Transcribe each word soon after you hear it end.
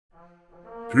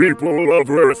People of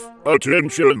Earth,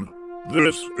 attention!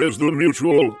 This is the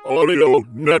Mutual Audio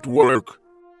Network.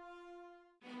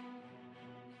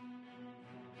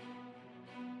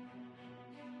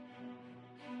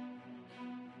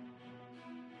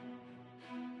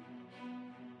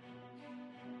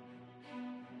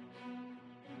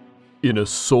 In a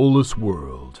soulless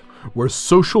world, where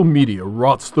social media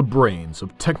rots the brains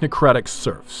of technocratic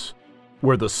serfs,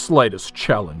 where the slightest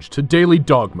challenge to daily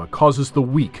dogma causes the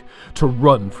weak to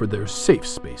run for their safe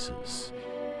spaces,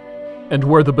 and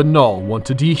where the banal want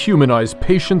to dehumanize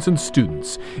patients and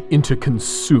students into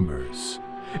consumers,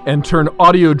 and turn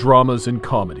audio dramas and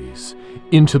comedies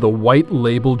into the white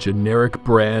label generic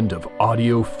brand of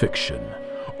audio fiction,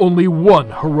 only one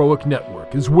heroic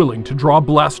network is willing to draw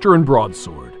blaster and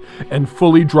broadsword and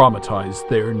fully dramatize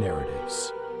their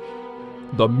narratives.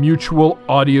 The Mutual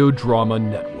Audio Drama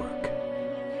Network.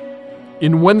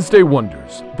 In Wednesday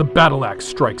Wonders, the battle axe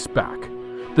strikes back.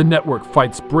 The network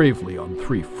fights bravely on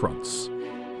 3 fronts.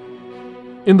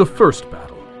 In the first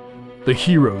battle, the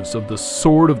heroes of the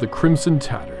Sword of the Crimson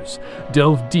Tatters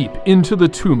delve deep into the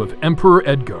tomb of Emperor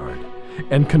Edgard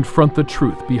and confront the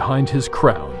truth behind his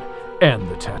crown and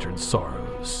the tattered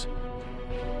sorrows.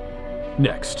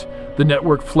 Next, the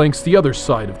network flanks the other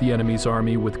side of the enemy's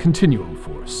army with Continuum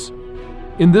Force.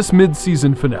 In this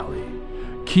mid-season finale,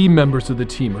 key members of the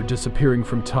team are disappearing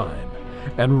from time,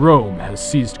 and Rome has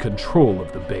seized control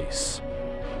of the base.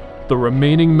 The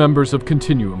remaining members of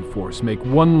Continuum Force make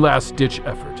one last-ditch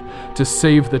effort to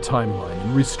save the timeline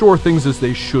and restore things as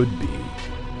they should be.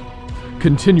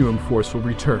 Continuum Force will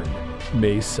return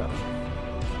May 7th.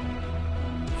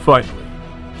 Finally,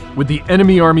 with the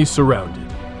enemy army surrounded,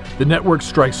 the network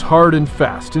strikes hard and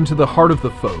fast into the heart of the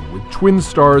foe with Twin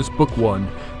Stars Book 1,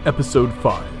 Episode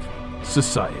 5,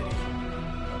 Society,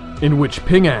 in which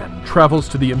Ping An travels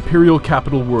to the imperial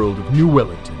capital world of New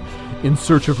Wellington in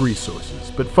search of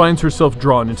resources, but finds herself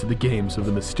drawn into the games of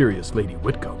the mysterious Lady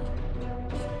Whitcomb.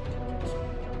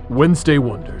 Wednesday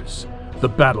Wonders, The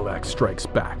Battle Axe Strikes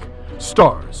Back,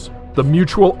 stars the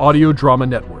Mutual Audio Drama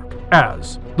Network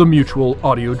as the Mutual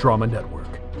Audio Drama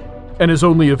Network, and is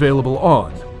only available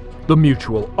on the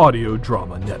Mutual Audio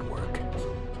Drama Network.